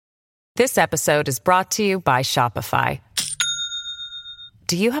This episode is brought to you by Shopify.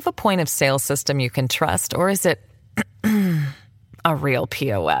 Do you have a point of sale system you can trust, or is it a real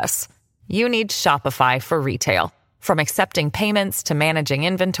POS? You need Shopify for retail. From accepting payments to managing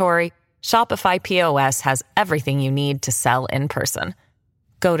inventory, Shopify POS has everything you need to sell in person.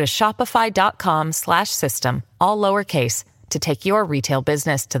 Go to shopify.com/system, all lowercase, to take your retail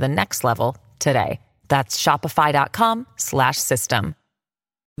business to the next level today. That's shopify.com/system.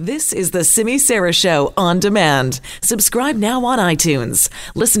 This is the Simi Sara Show on demand. Subscribe now on iTunes.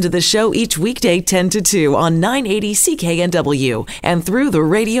 Listen to the show each weekday 10 to 2 on 980 CKNW and through the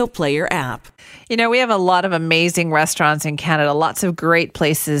Radio Player app. You know, we have a lot of amazing restaurants in Canada, lots of great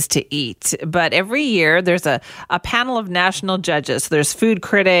places to eat. But every year there's a panel of national judges. So there's food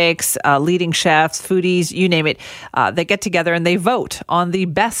critics, leading chefs, foodies, you name it. They get together and they vote on the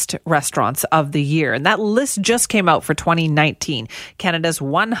best restaurants of the year. And that list just came out for 2019, Canada's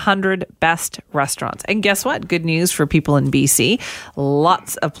 100 best restaurants. And guess what? Good news for people in BC.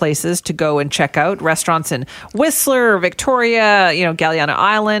 Lots of places to go and check out. Restaurants in Whistler, Victoria, Galiano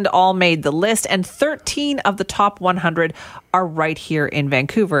Island all made the list. And 13 of the top 100 are right here in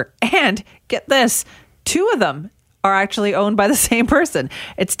Vancouver. And get this, 2 of them are actually owned by the same person.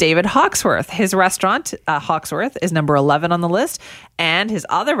 It's David Hawksworth. His restaurant, Hawksworth, is number 11 on the list. And his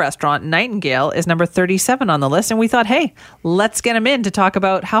other restaurant, Nightingale, is number 37 on the list. And we thought, hey, let's get him in to talk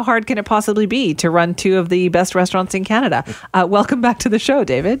about how hard can it possibly be to run 2 of the best restaurants in Canada. Welcome back to the show,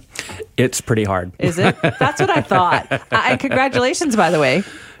 David. It's pretty hard. Is it? That's what I thought. And congratulations, by the way.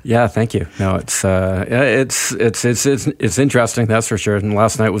 Yeah, thank you. No, it's interesting, that's for sure. And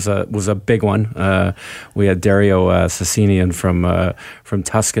last night was a big one. We had Dario Cecchini from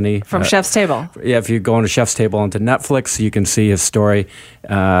Tuscany, from Chef's Table. Yeah, if you go on to Chef's Table onto Netflix, you can see his story.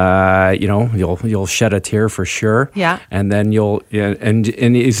 You'll shed a tear for sure. Yeah, and then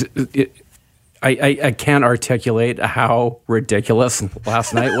I can't articulate how ridiculous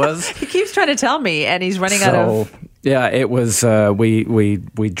last night was. He keeps trying to tell me, and he's running out of. Yeah, it was.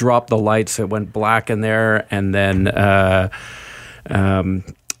 We dropped the lights. It went black in there, and then and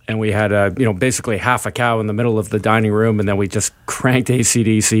we had basically half a cow in the middle of the dining room, and then we just cranked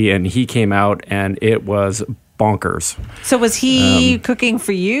AC/DC, and he came out, and it was bonkers. So was he cooking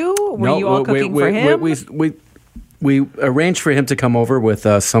for you? Were you all cooking for him? We arranged for him to come over with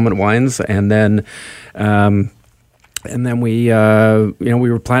Summit Wines, and then we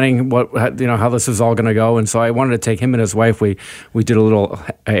were planning how this was all going to go, and so I wanted to take him and his wife. We did a little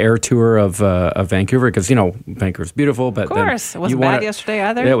air tour of Vancouver because Vancouver's beautiful, but of course it wasn't bad yesterday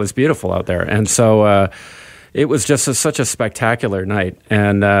either. It was beautiful out there, and so. It was just such a spectacular night,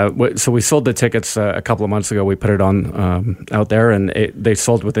 and so we sold the tickets a couple of months ago. We put it on out there, and they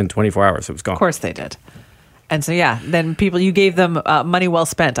sold within 24 hours. It was gone. Of course they did. And so, then you gave them money well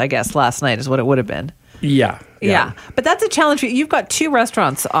spent, I guess, last night is what it would have been. Yeah. But that's a challenge. You've got 2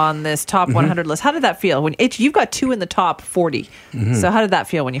 restaurants on this top 100 list. How did that feel? You've got 2 in the top 40. Mm-hmm. So how did that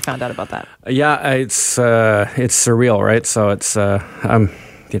feel when you found out about that? Yeah, it's surreal, right? So it's,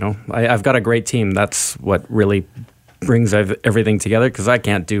 I've got a great team. That's what really brings everything together because I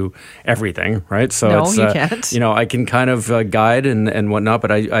can't do everything, right? So you can't. I can kind of guide and whatnot,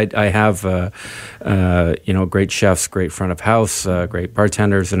 but I have great chefs, great front of house, great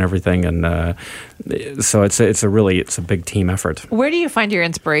bartenders and everything, and so it's a big team effort. Where do you find your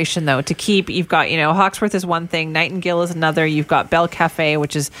inspiration though to keep? You've got Hawksworth is one thing, Nightingale is another. You've got Belle Cafe,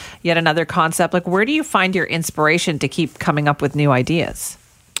 which is yet another concept. Like, where do you find your inspiration to keep coming up with new ideas?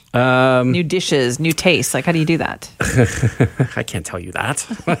 New dishes, new tastes. Like, how do you do that? I can't tell you that.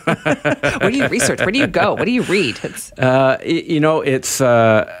 Where do you research? Where do you go? What do you read?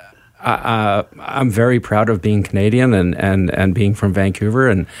 I'm very proud of being Canadian and being from Vancouver,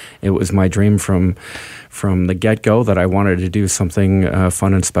 and it was my dream from the get-go that I wanted to do something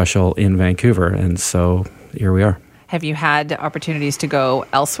fun and special in Vancouver, and so here we are. Have you had opportunities to go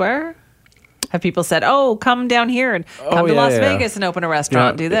elsewhere? Have people said, "Oh, come down here and come to Las Vegas and open a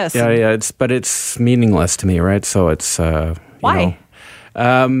restaurant, do this"? Yeah. It's meaningless to me, right? So it's why?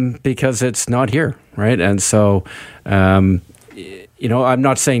 Because it's not here, right? And so, I'm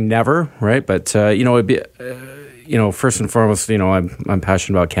not saying never, right? But it'd be, first and foremost, I'm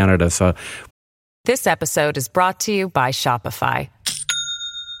passionate about Canada. So, this episode is brought to you by Shopify.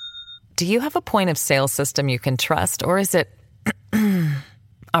 Do you have a point of sale system you can trust, or is it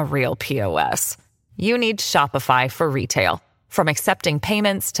a real POS? You need Shopify for retail. From accepting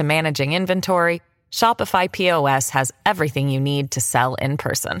payments to managing inventory, Shopify POS has everything you need to sell in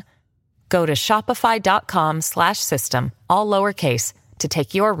person. Go to shopify.com/system, all lowercase, to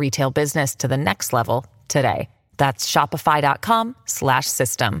take your retail business to the next level today. That's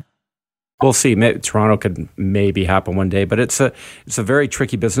shopify.com/system. We'll see. Toronto could maybe happen one day, but it's a very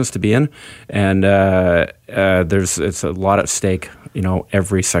tricky business to be in, and it's a lot at stake,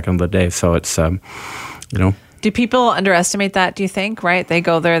 every second of the day. So it's, Do people underestimate that, do you think, right? They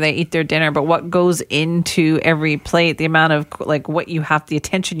go there, they eat their dinner, but what goes into every plate, the amount of, the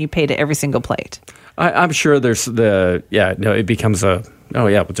attention you pay to every single plate? I'm sure there's it becomes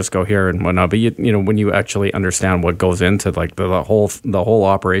we'll just go here and whatnot. But when you actually understand what goes into the whole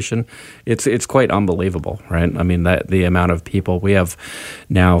operation, it's quite unbelievable, right? I mean, the amount of people we have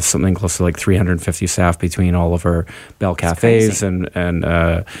now, something close to 350 staff between all of our Bell Cafes and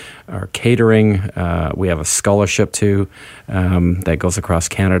our catering. We have a scholarship too that goes across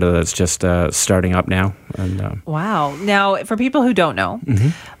Canada that's just starting up now. And, wow! Now, for people who don't know,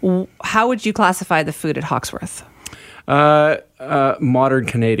 how would you classify the food at Hawksworth? Modern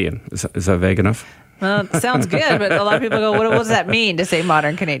Canadian. Is that vague enough? Well, it sounds good, but a lot of people go, what does that mean to say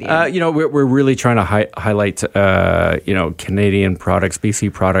modern Canadian? We're really trying to highlight, Canadian products,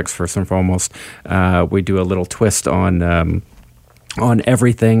 BC products first and foremost. We do a little twist on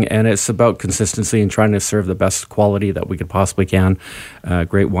everything, and it's about consistency and trying to serve the best quality that we could possibly can.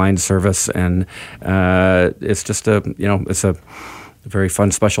 Great wine service, and it's just it's a very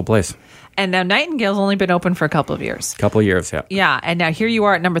fun, special place. And now Nightingale's only been open for a couple of years. Couple of years, yeah. Yeah, and now here you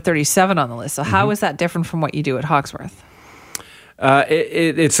are at number 37 on the list. So how is that different from what you do at Hawksworth?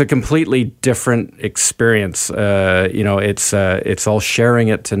 It's a completely different experience. It's all sharing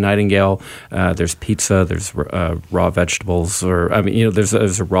it to Nightingale. There's pizza, there's raw vegetables,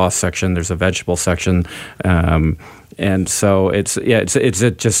 there's a raw section, there's a vegetable section, and so it's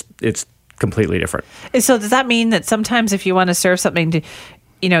completely different. So does that mean that sometimes if you want to serve something to,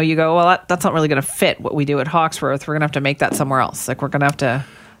 you go, well, that's not really going to fit what we do at Hawksworth. We're going to have to make that somewhere else. We're going to have to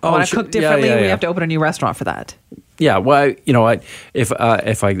want to cook differently. We have to open a new restaurant for that. Yeah, well, if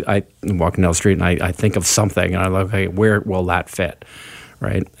I walking down the street and I think of something and I'm like, okay, where will that fit,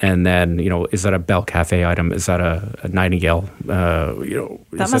 right? And then is that a Bell Cafe item? Is that a Nightingale? That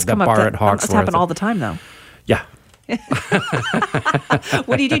must come up. That must happen all the time, though. Yeah.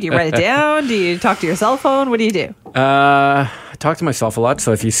 What do you do? Do you write it down? Do you talk to your cell phone? What do you do? I talk to myself a lot.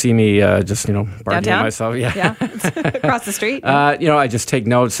 So if you see me just barking Downtown? at myself, Yeah. Across the street. I just take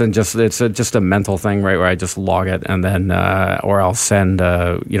notes and it's just a mental thing, right? Where I just log it and then or I'll send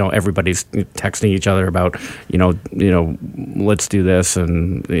everybody's texting each other about let's do this,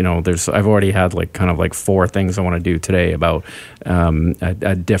 and I've already had kind of 4 things I want to do today about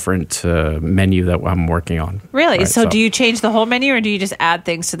a different menu that I'm working on. Really? Right? So do you change the whole menu, or do you just add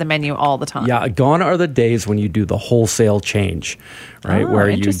things to the menu all the time? Yeah, gone are the days when you do the wholesale change, right? Oh, where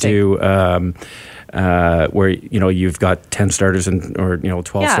you do where you've got 10 starters or 12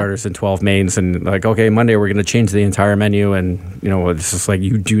 starters and 12 mains, and okay, Monday we're going to change the entire menu, and it's just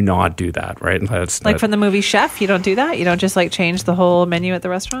you do not do that, right? From the movie Chef, you don't do that. You don't just change the whole menu at the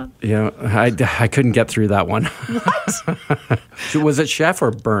restaurant. Yeah, I couldn't get through that one. What? Was it Chef or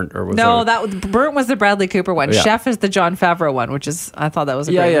Burnt, or was Burnt was the Bradley Cooper one. Yeah. Chef is the Jon Favreau one, which is, I thought that was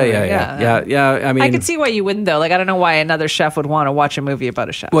a great movie. Yeah. I mean, I could see why you wouldn't though. I don't know why another chef would want to watch a movie about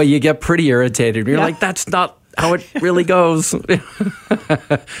a chef. Well, you get pretty irritated. You're that's not how it really goes.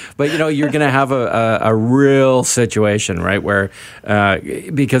 But you're going to have a real situation, right? Where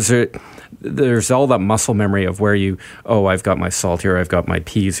because there's all that muscle memory of where I've got my salt here, I've got my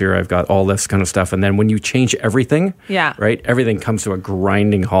peas here, I've got all this kind of stuff, and then when you change everything, right, everything comes to a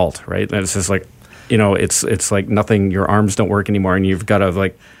grinding halt, right? And it's just it's like nothing. Your arms don't work anymore, and you've got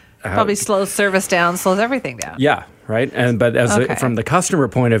to probably slows service down, slows everything down. Yeah, right. But from the customer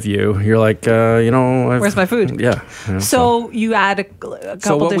point of view, you're where's my food? Yeah. So you add a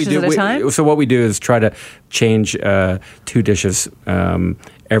couple dishes at a time? So what we do is try to change 2 dishes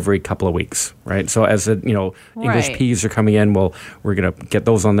every couple of weeks, right? So as English peas are coming in, we're going to get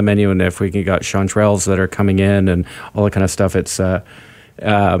those on the menu, and if we got chanterelles that are coming in and all that kind of stuff, that's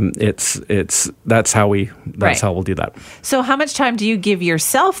how we'll do that. So how much time do you give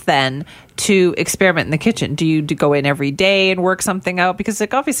yourself then to experiment in the kitchen? Do you go in every day and work something out? Because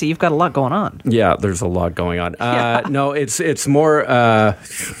obviously you've got a lot going on. Yeah, there's a lot going on. No, it's more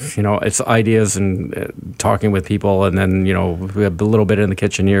it's ideas and talking with people, and then we have a little bit in the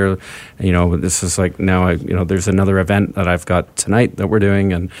kitchen here. This is now there's another event that I've got tonight that we're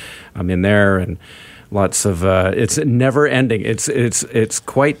doing, and I'm in there, and lots of it's never ending. It's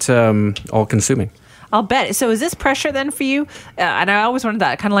quite all consuming. I'll bet. So is this pressure then for you? And I always wondered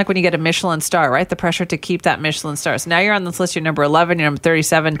that, kind of like when you get a Michelin star, right? The pressure to keep that Michelin star. So now you're on this list, you're number 11, you're number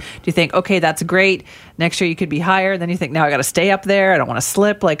 37. Do you think, okay, that's great. Next year you could be higher. Then you think, now I got to stay up there. I don't want to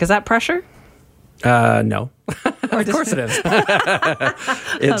slip. Is that pressure? No. Of course it is.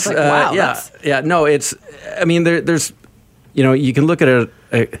 It's like, wow, No, it's. I mean, there's, you can look at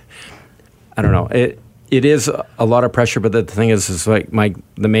it. I don't know. It is a lot of pressure, but the thing is like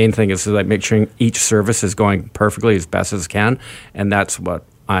the main thing is like make sure each service is going perfectly as best as it can, and that's what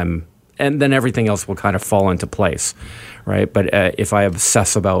I'm. And then everything else will kind of fall into place, right? But if I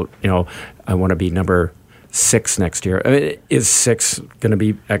obsess about, I want to be number 6 next year. I mean, is 6 going to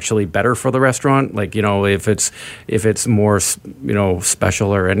be actually better for the restaurant? Like, if it's more,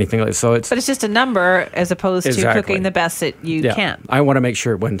 special or anything like so. But it's just a number as opposed to cooking the best that you can. I want to make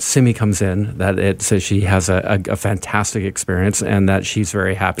sure when Simi comes in that it says she has a fantastic experience and that she's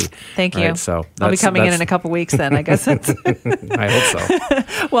very happy. Thank you. Right? So I'll be coming in a couple weeks then, I guess. I hope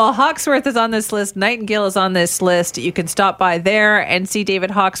so. Well, Hawksworth is on this list. Nightingale is on this list. You can stop by there and see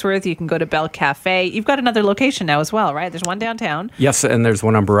David Hawksworth. You can go to Bell Cafe. You've got another location now as well, right? There's one downtown. Yes, and there's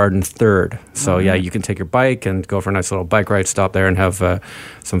one on Burrard and 3rd. So, you can take your bike and go for a nice little bike ride, stop there and have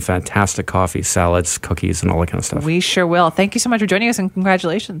some fantastic coffee, salads, cookies, and all that kind of stuff. We sure will. Thank you so much for joining us, and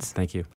congratulations. Thank you.